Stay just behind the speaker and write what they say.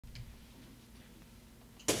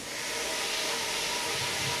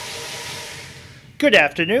Good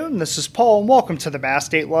afternoon, this is Paul and welcome to the Mass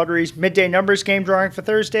State Lottery's Midday Numbers game drawing for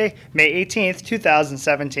Thursday, May 18th,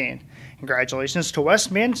 2017. Congratulations to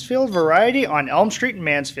West Mansfield Variety on Elm Street in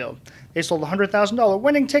Mansfield. They sold a $100,000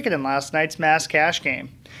 winning ticket in last night's Mass Cash game.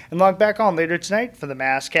 And log back on later tonight for the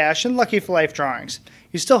Mass Cash and Lucky for Life drawings.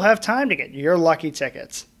 You still have time to get your lucky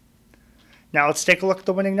tickets. Now let's take a look at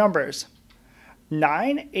the winning numbers.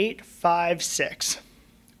 9, 8, 5, 6.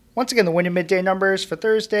 Once again, the winning midday numbers for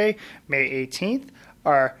Thursday, May 18th,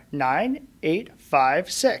 are 9, 8,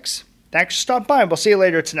 5, 6. Thanks for stopping by, and we'll see you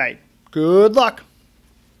later tonight. Good luck!